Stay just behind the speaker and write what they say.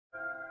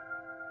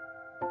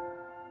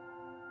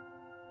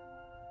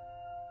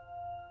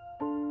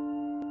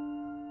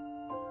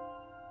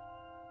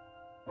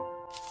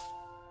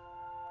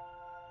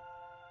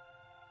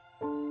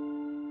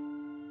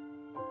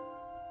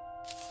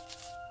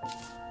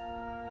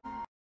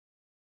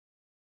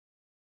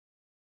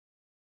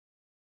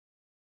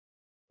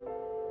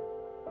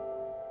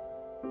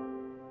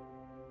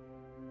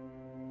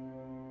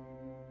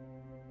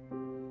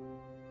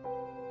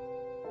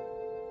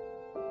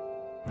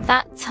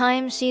That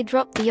time she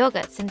dropped the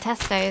yogurts in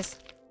Tesco's.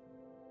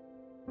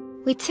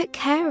 We took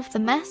care of the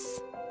mess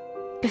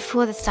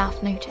before the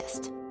staff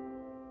noticed.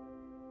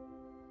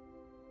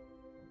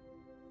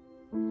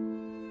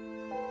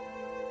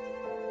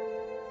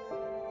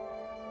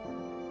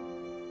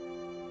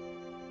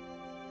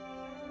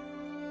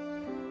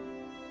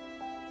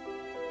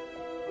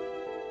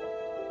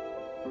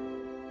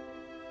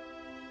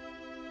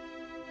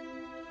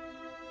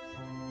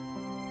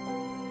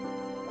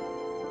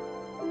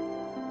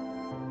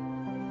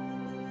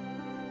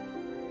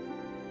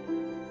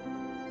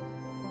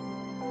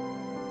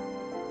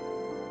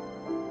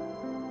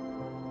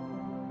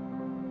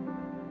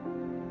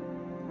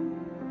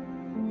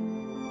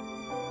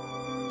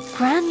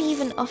 Gran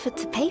even offered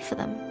to pay for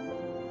them.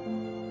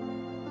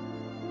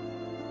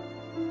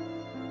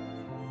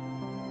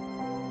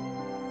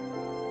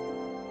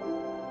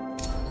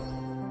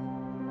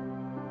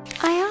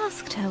 I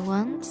asked her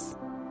once.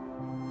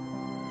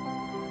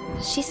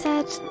 She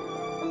said,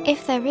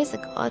 if there is a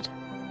God,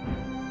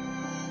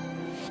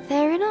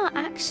 they're in our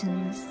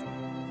actions.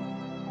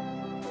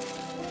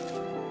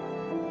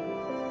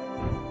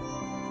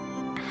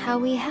 How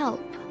we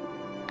help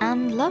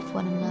and love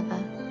one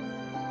another.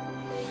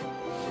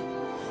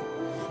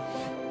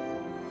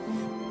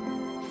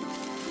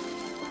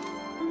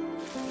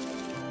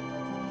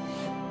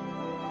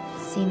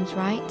 Seems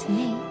right to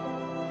me.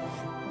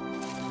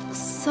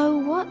 So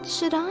what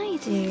should I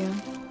do?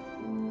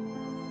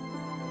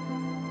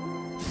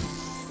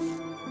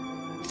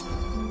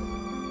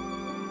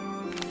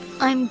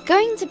 I'm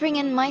going to bring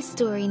in my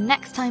story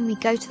next time we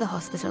go to the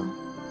hospital.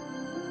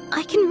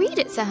 I can read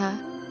it to her.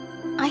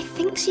 I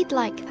think she'd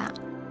like that.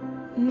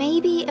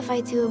 Maybe if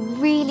I do a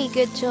really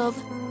good job,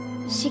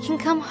 she can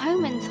come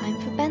home in time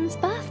for Ben's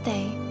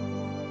birthday.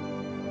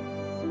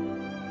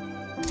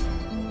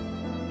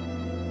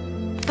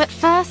 But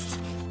first,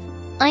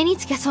 I need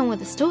to get on with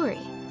the story.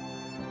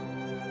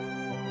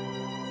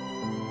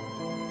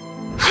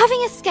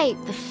 Having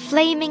escaped the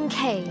flaming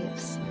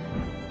caves,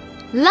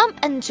 Lump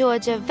and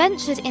Georgia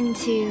ventured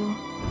into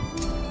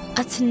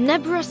a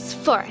tenebrous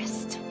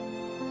forest.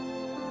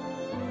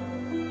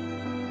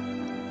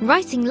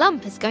 Writing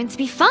Lump is going to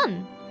be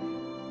fun.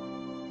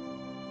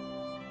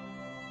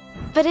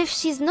 But if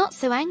she's not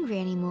so angry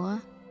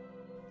anymore,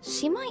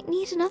 she might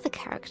need another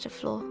character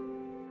flaw.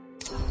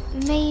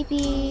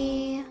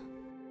 Maybe...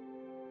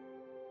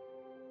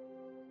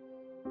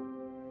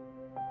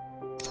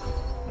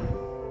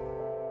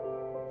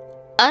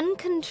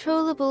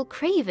 uncontrollable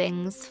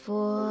cravings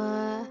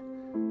for...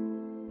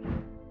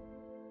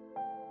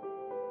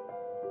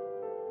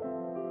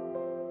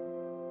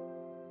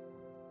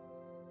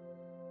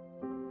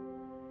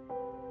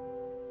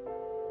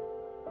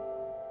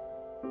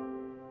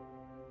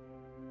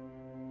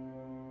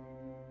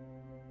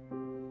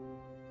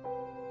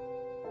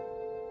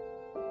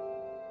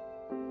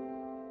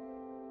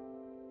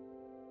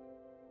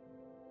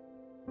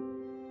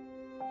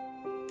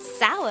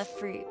 sour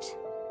fruit.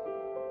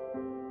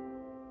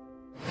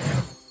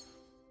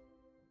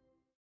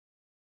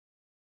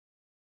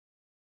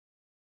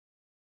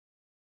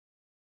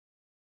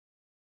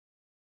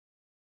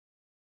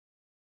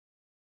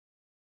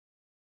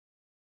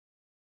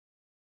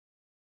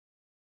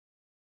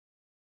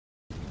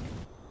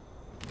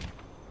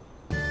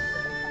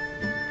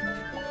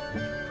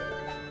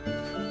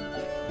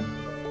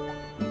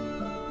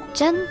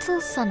 Gentle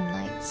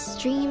sunlight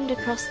streamed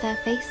across their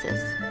faces.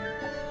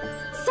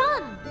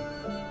 Sun!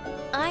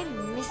 I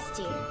missed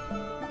you.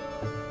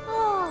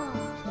 Oh,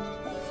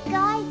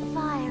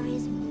 Skyfire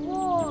is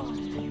warm,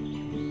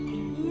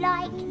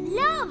 like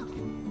Lump.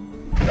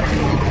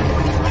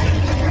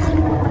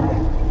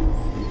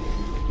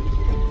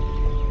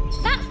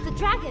 That's the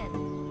dragon.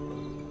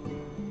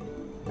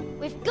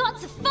 We've got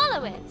to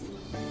follow it.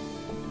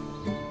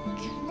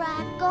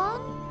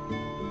 Dragon?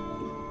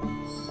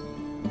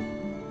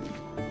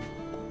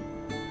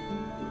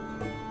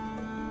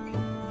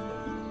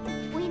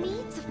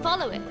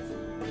 Follow it.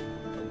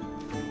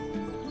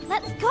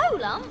 Let's go,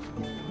 Lump.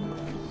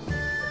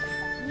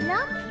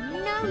 Lump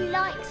no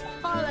likes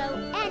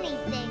follow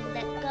anything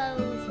that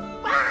goes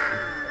rah!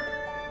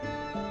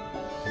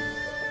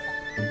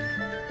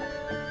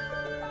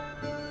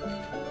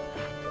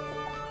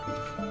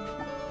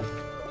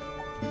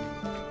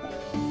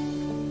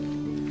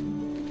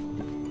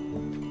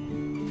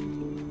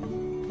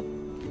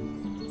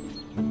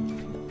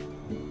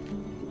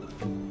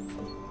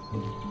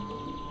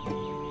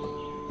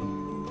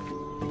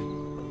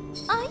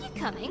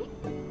 Coming?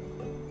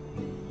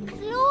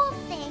 Claw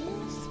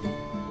things?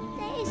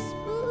 They're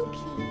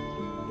spooky.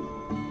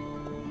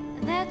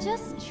 They're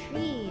just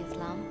trees,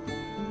 Lump.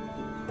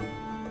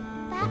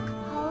 Back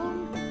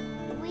home,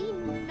 we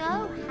know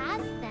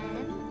has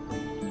them.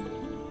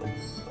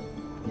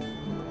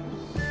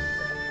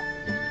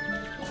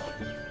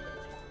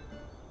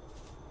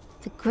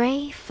 The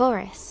grey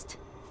forest.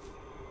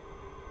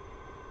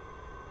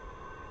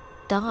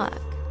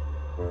 Dark.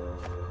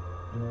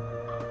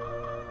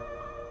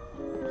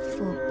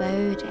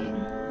 Foreboding.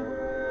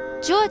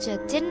 Georgia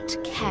didn't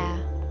care.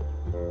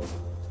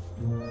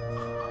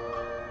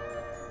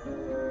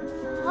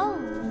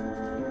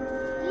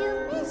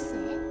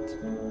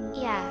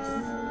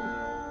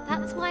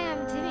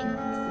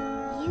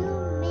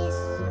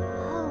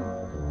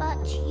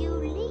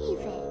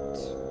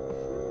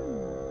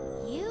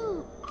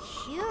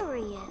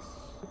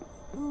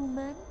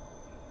 human.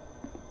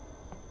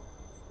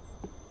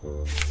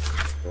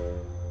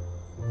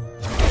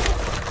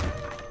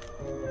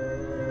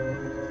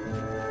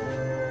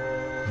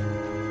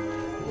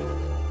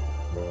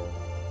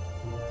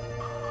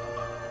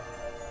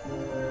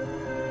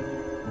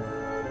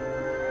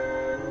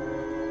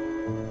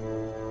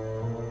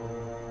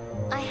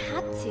 I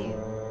had to.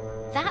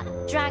 That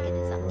dragon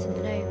is up to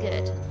no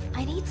good.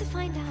 I need to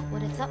find out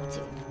what it's up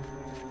to.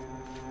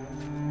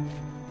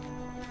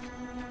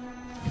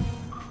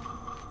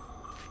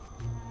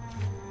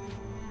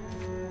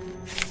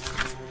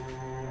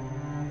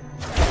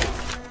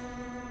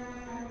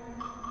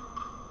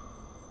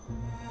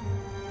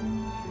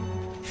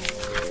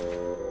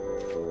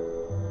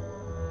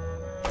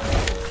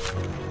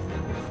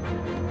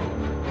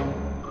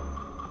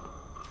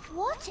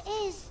 What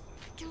is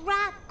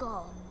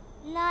dragon?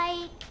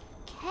 Like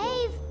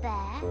cave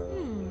bear?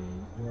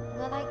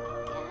 Well, I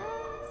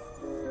guess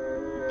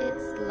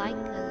it's like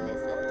a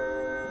lizard.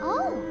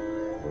 Oh,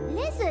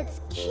 lizard's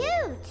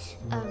cute.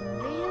 A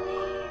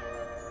really,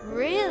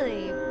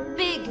 really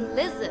big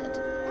lizard.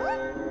 Huh?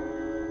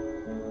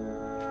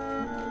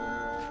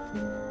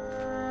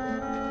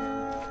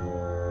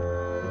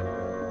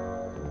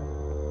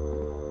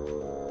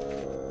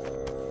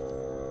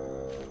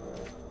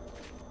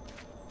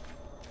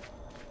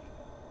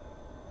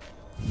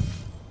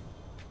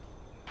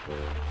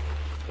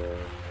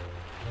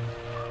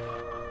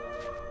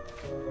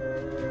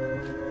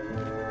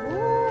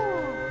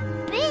 Ooh,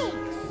 big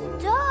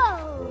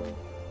stone.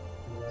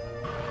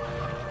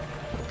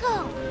 Go,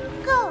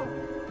 go,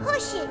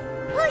 push it,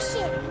 push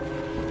it.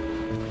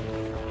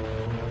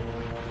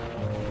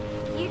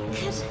 You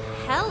could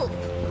help,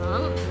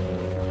 Mum.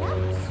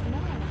 Lump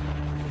small.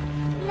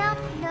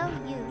 Lump no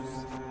use.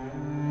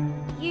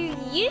 You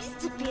used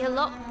to be a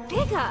lot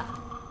bigger.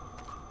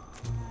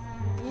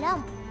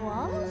 Lump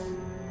was?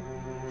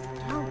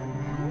 Don't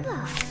remember.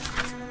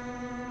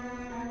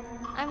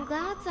 I'm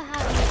glad to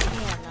have you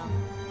here, Lump,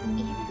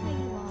 even though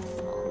you are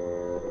small.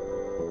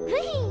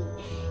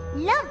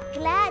 Whee! Lump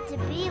glad to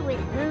be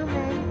with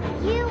human.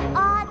 You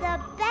are the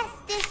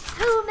bestest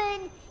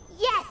human.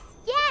 Yes,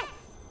 yes!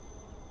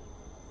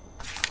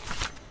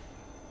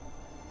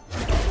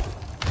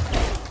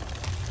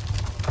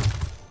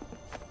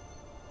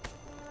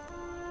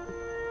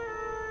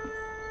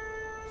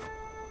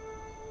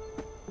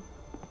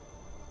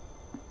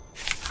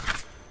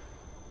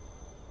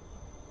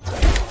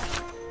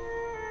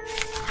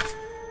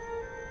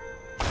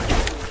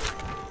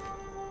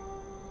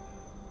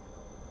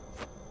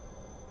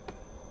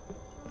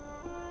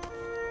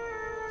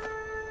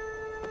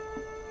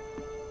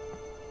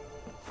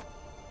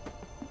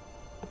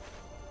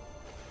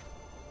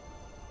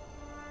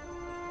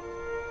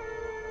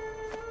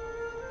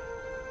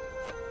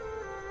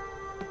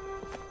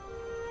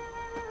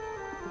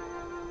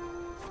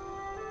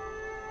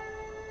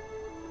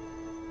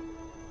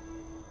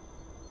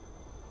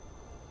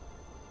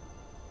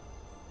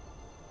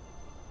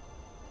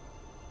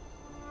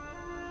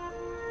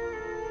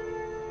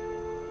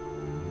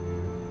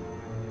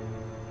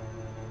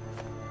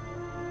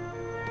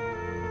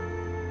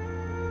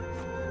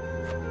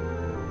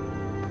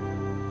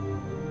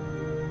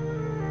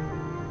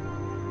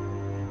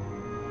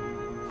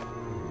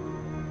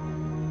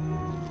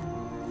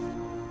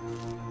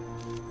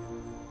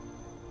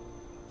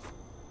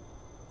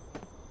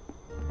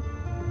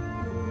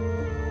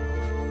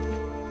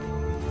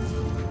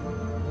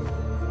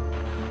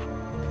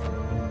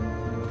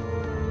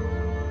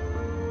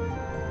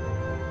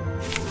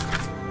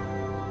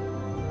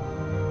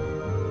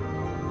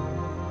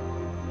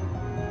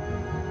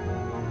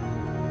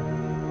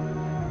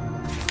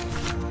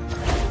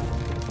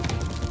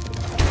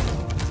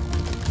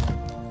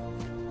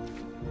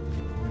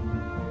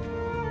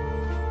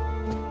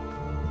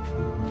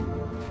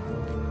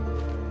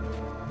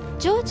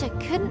 Georgia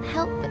couldn't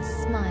help but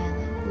smile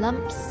at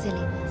Lump's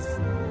silliness.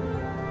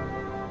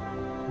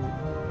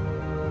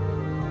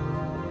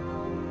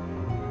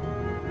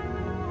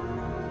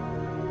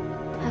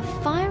 Her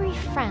fiery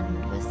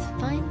friend was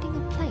finding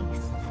a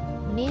place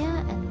near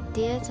and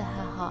dear to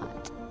her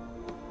heart.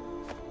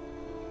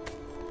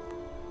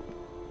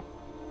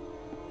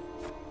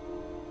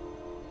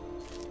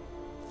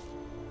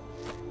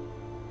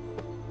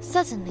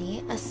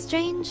 Suddenly, a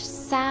strange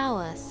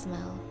sour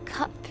smell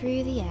cut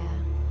through the air.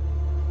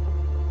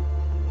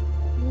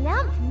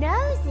 Lump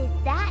noses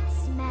that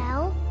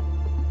smell.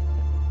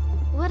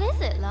 What is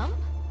it, Lump?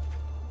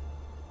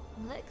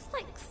 Looks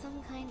like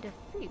some kind of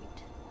fruit.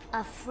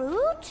 A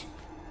fruit?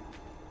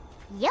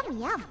 Yum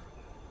yum.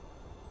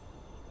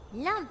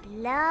 Lump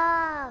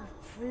love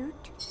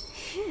fruit.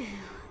 Phew,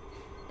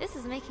 this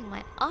is making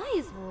my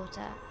eyes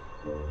water.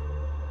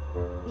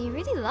 You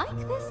really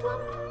like this,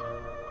 Lump?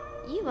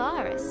 You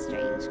are a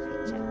strange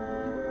creature.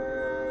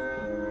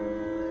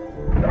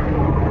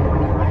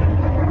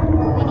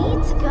 We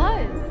need to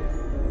go.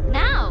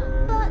 Now!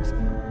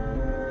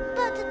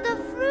 But the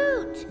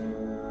fruit.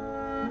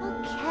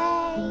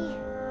 Okay.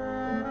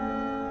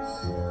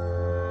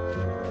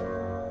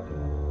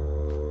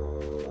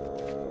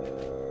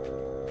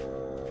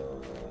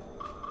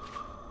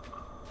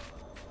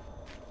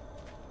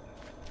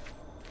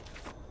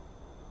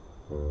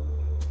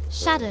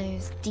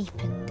 Shadows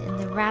deepened in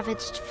the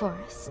ravaged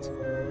forest.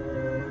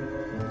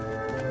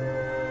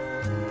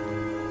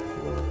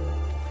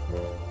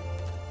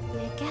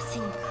 We're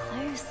getting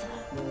closer.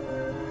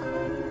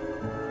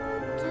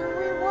 Do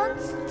we want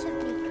to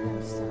be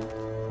closer?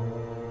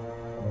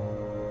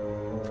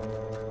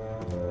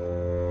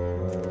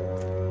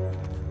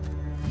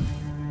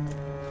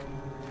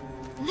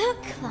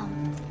 Look,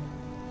 Lump!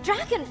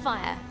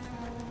 Dragonfire!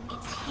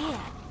 It's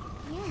here.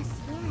 Yes,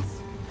 yes.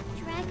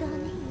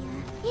 Dragon here.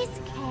 He's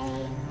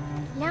okay.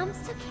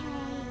 Lump's okay.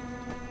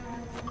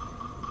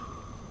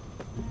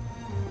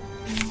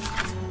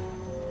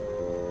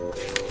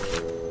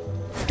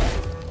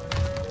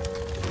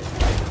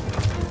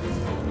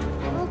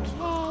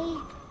 Okay.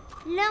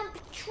 Lump,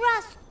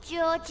 trust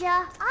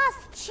Georgia. Us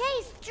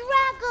chase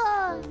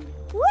dragon.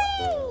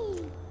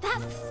 Whee!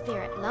 That's the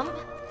spirit, Lump.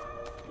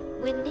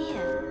 We're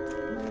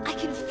near. I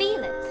can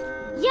feel it.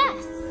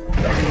 Yes!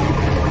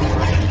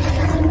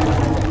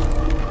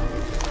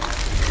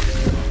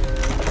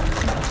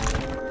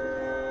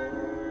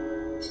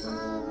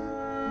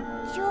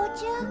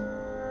 Georgia?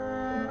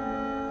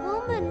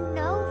 Woman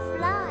no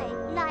fly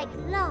like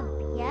Lump,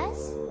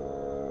 yes?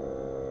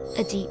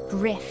 A deep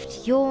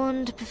rift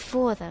yawned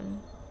before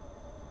them.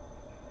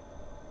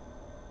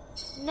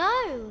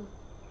 No!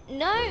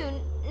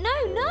 No! No,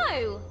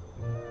 no!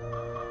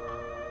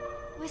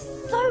 We're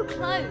so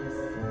close!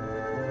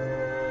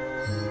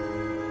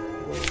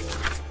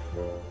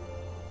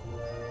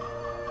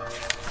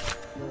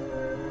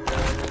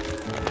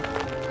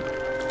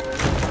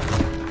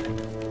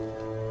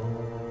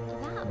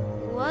 That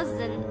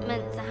wasn't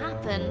meant to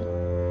happen.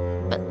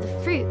 But the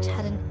fruit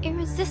had an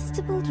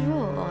irresistible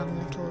draw on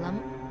Little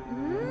Lump.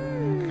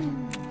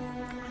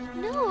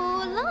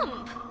 No,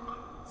 Lump!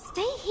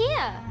 Stay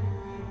here!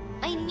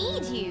 I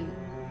need you!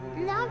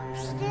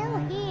 Lump's still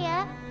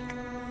here.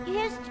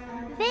 Just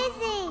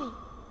busy.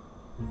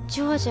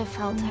 Georgia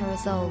felt her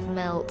resolve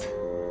melt.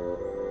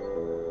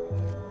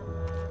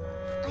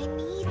 I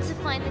need to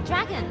find the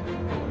dragon.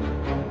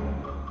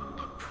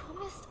 I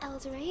promised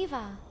Elder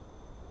Ava.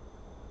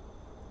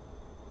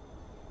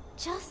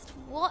 Just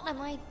what am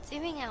I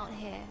doing out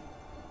here?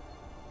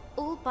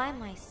 All by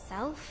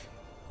myself?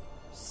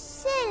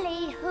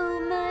 Silly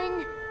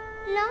human.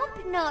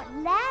 Lump not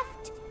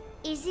left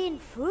is in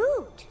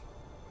fruit.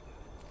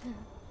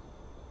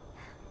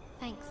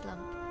 Thanks, Lump.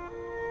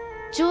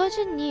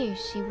 Georgia knew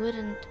she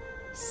wouldn't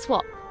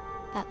swap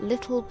that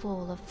little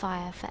ball of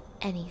fire for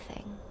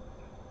anything.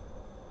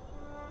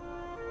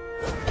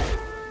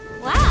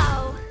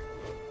 Wow!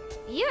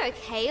 You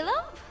okay,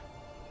 Lump?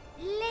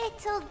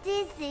 Little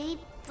dizzy,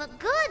 but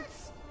goods.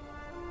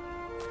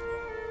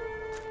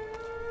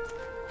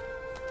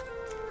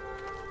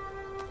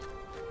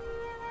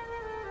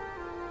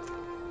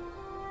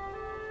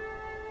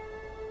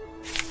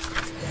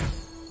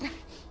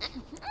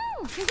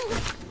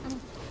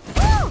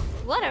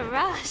 What a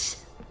rush!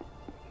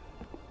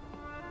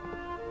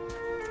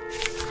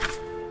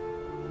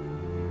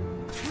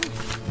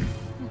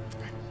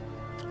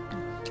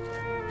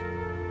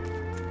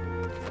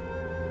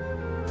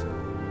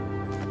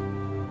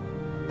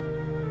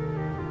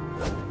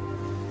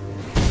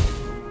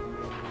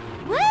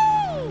 Whee!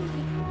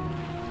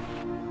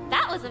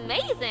 That was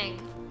amazing!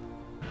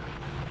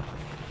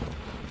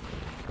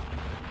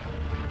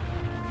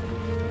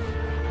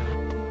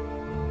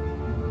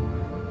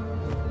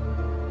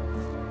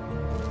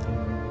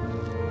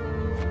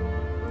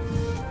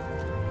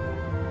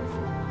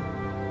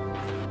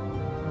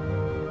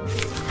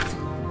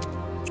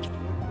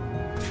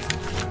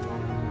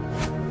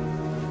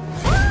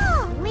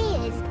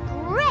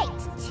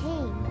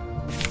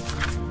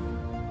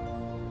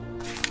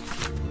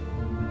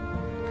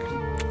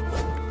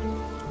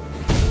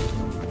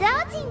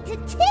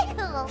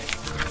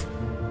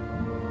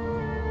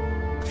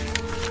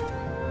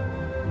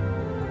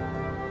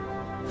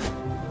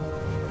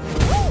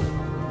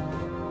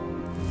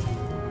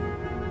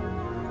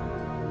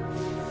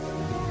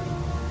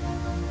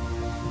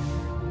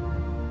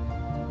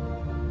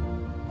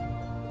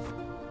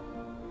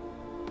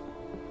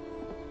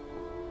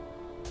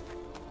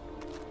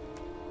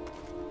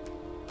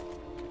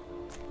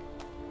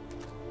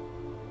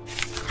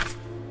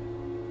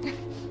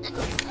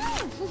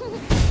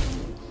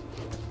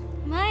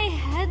 My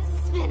head's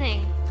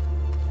spinning.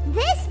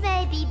 This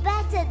may be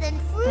better than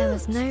fruit. There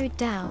was no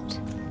doubt.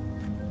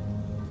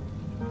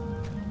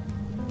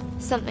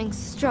 Something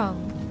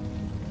strong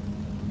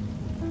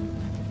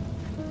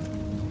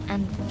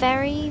and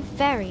very,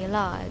 very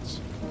large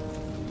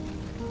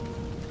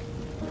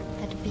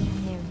had been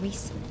here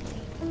recently.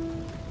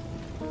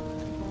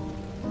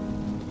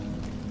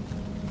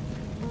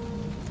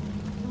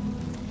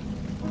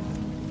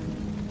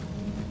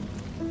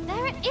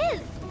 There it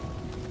is!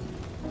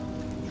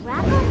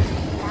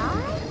 Dragonfly?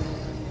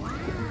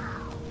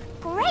 Wow.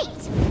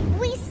 Great!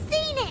 We've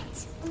seen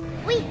it!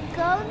 We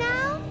go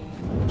now?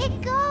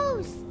 It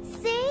goes!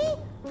 See?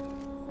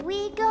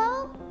 We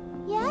go?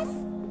 Yes?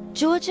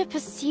 Georgia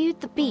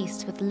pursued the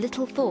beast with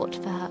little thought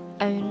for her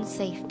own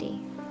safety.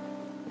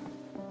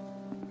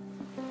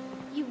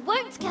 You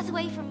won't get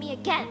away from me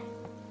again.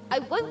 I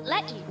won't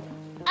let you.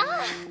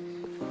 Ah!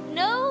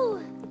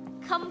 No!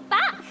 Come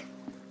back!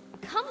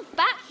 Come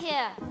back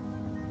here!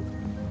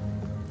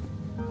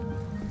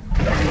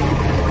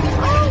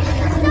 Oh,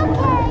 it's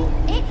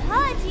okay. It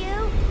hurt you.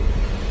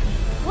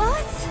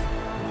 What?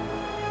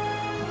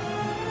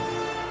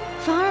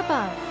 Far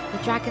above, the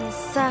dragon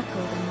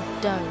circled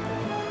and dove,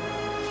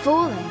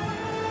 falling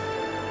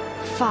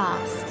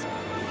fast.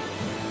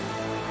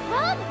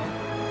 Run!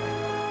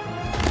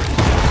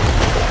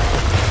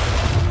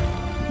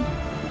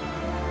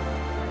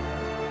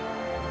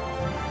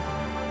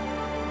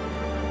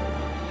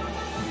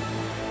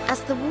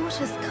 As the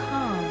waters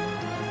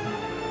calmed,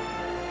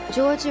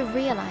 Georgia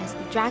realized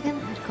the dragon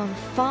had gone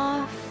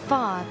far,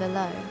 far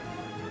below.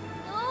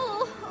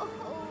 Oh,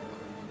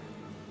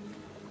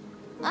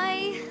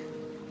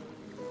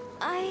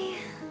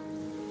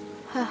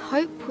 Her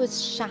hope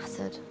was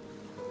shattered.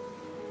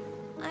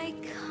 I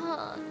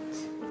can't.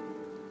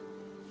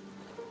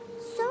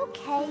 It's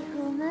okay,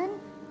 human.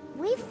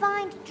 We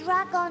find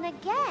dragon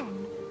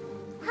again.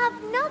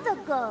 Have another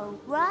go,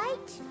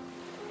 right?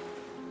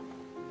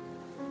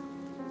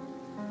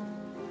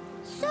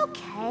 It's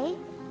okay.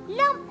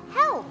 Lump,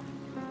 help.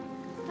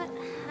 But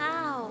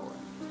how?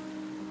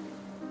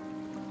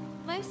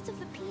 Most of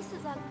the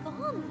pieces are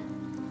gone.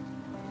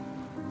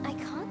 I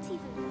can't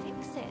even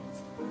fix it.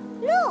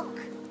 Look!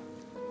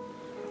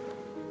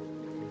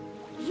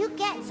 You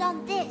get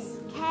on this,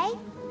 okay?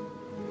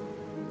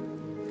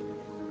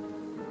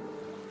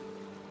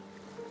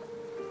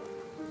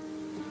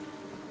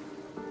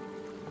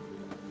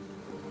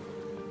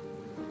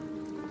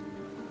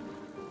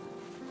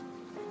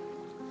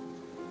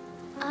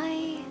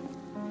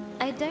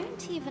 I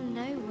don't even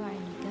know where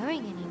I'm going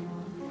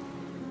anymore.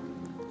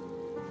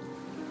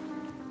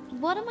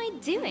 What am I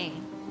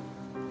doing?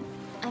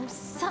 I'm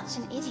such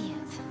an idiot.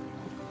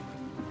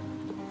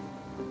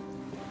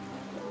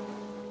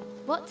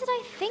 What did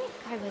I think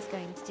I was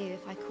going to do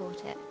if I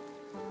caught it?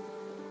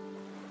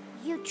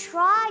 You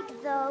tried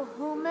though,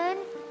 human.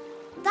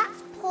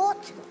 That's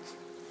important.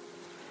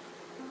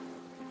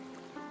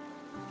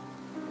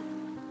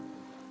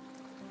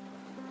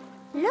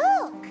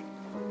 Look!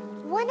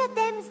 One of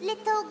them's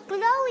little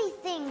glowy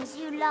things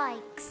you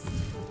likes.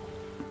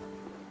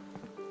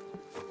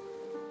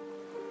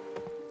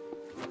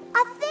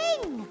 A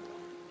thing!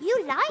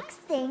 You likes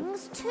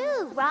things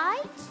too,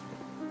 right?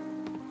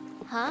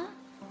 Huh?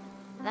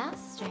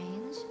 That's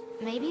strange.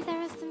 Maybe there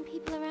are some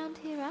people around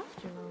here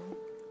after all.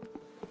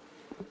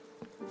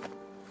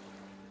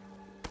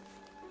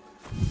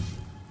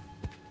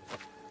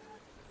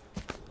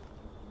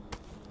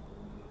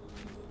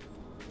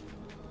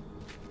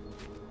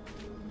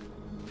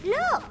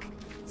 Look!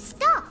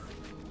 Stuff!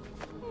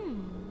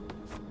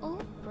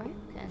 All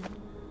broken.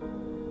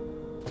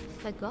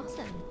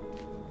 Forgotten.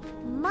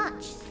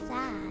 Much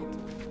sad.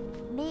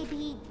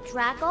 Maybe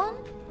dragon?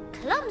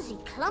 Clumsy,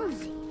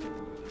 clumsy.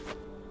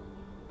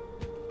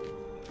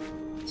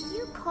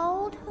 You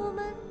cold,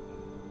 human?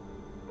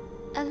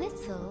 A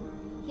little,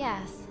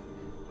 yes.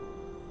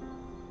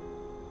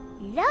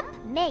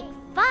 Lump make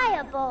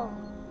fireball.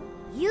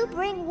 You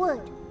bring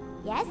wood,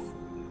 yes?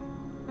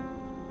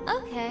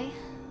 Okay.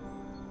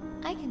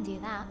 I can do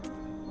that.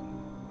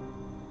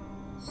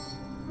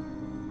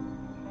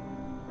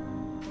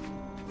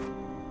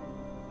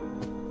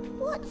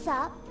 What's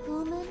up,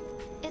 human?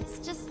 It's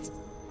just...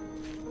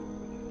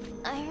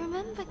 I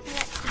remember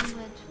collecting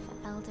wood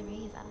for Elder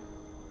Eva.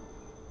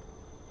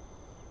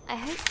 I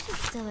hope she's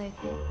still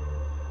okay.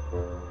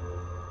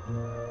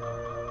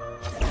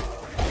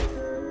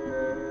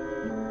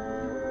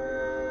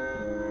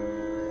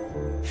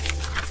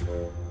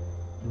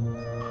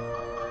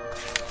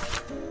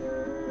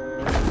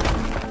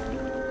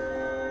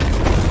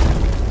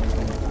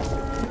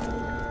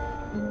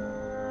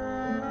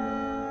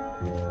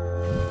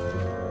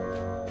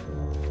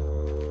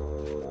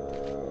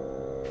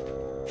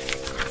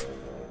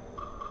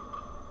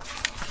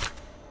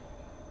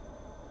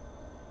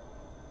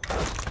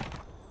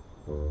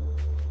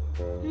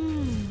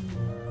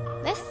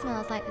 This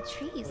smells like the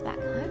trees back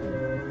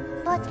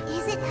home. But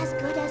is it as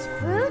good as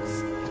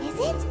fruits? Is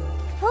it?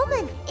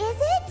 Human, is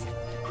it?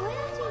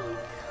 Where do you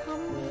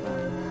come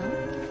from,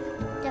 Lump?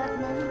 Don't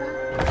remember.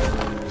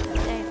 Don't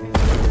remember.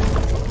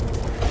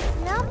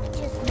 Lump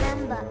just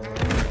remember,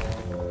 man.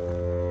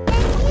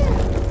 Thank you,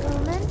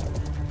 human.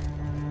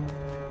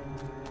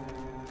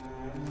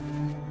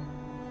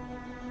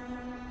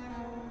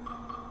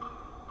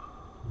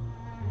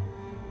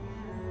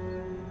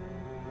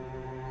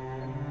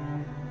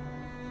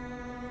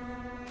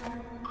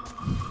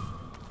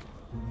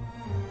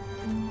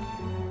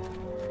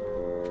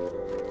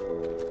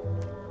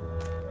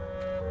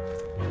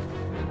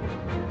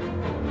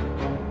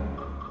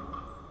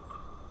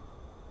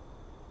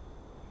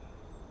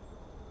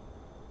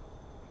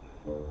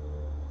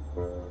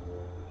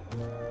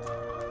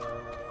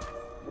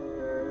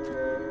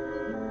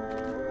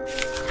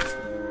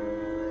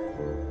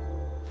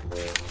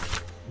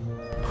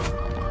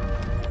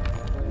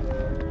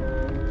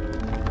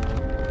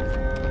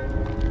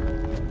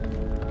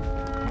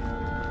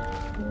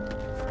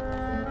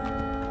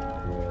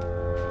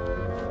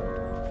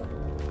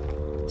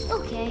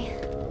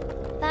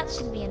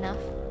 should be enough.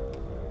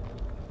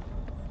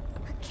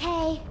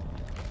 Okay,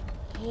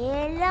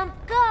 here Lump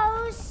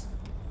goes.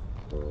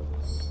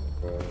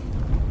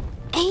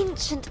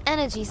 Ancient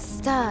energy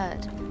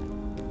stirred,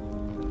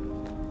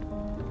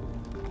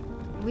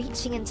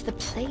 reaching into the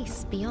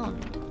place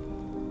beyond.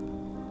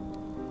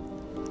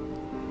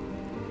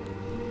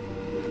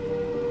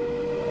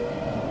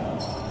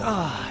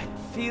 Ah,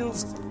 it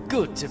feels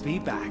good to be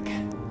back.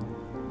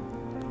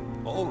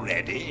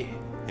 Already?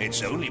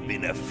 It's only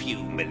been a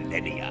few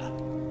millennia.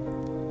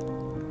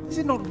 Is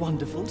it not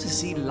wonderful to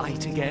see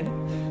light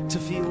again? To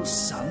feel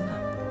sun?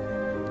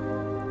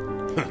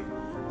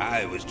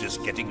 I was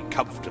just getting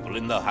comfortable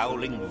in the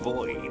howling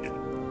void.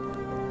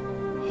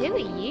 Who are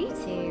you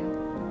two?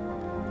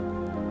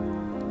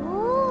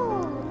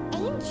 Ooh,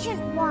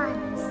 ancient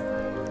ones.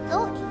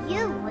 Thought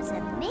you was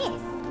a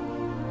myth.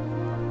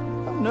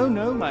 Oh, no,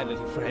 no, my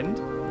little friend.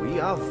 We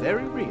are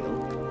very real.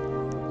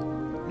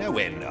 No,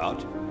 we're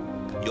not.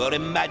 You're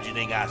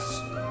imagining us.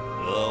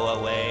 Go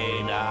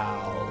away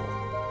now.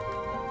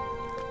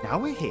 Now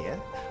we're here.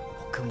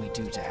 What can we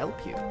do to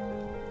help you?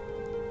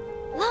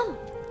 Lump!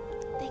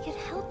 They could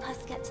help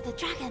us get to the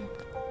dragon.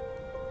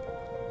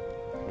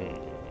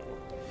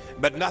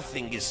 But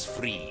nothing is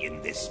free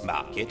in this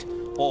market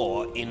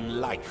or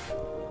in life.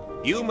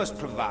 You must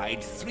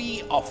provide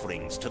 3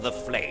 offerings to the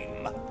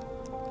flame.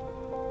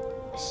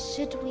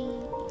 Should we...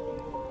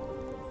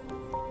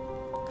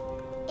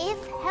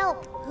 If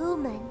help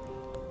human,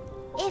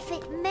 if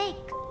it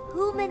make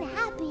human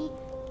happy,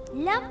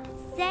 Lump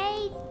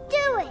say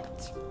do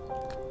it.